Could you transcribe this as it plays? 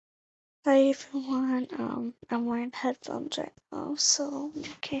Hi everyone, I'm wearing headphones right now, so you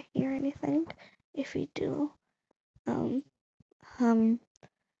can't hear anything. If you do, um, um,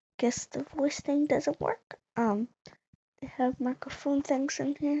 guess the voice thing doesn't work. They have microphone things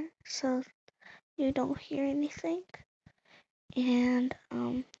in here, so you don't hear anything. And,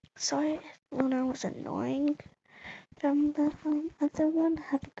 sorry if Lunar was annoying from the, other one.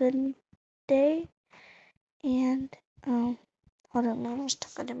 Have a good day, and, hold on, Lunar's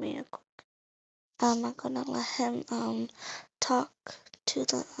talking to me. I'm gonna let him, talk to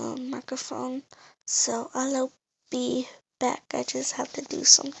the microphone. So I'll be back. I just have to do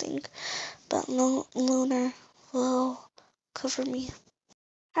something. But Lunar will cover me.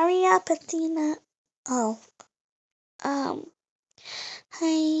 Hurry up, Athena. Oh, um,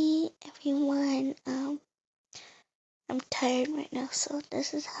 hi everyone. I'm tired right now, so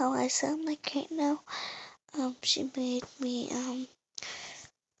this is how I sound like right now. She made me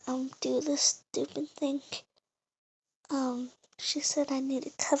do this stupid thing. She said I need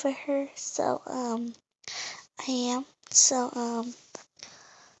to cover her, so I am. So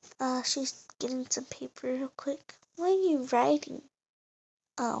she's getting some paper real quick. What are you writing?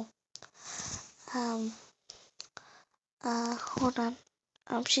 Oh, um, hold on.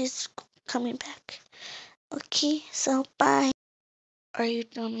 She's coming back. Okay, so bye. Are you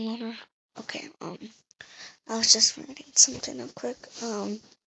done, Luna? Okay, I was just writing something real quick.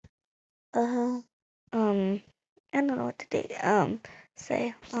 Uh, um, I don't know what to do.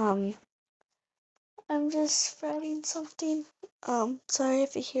 Say, I'm just writing something. Sorry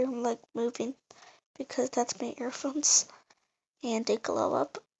if you hear him like moving because that's my earphones and they glow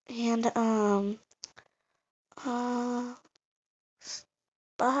up. And, uh,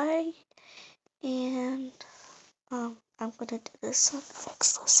 bye. And, I'm gonna do this on the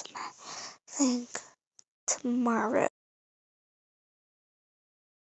next lesson, I think, tomorrow.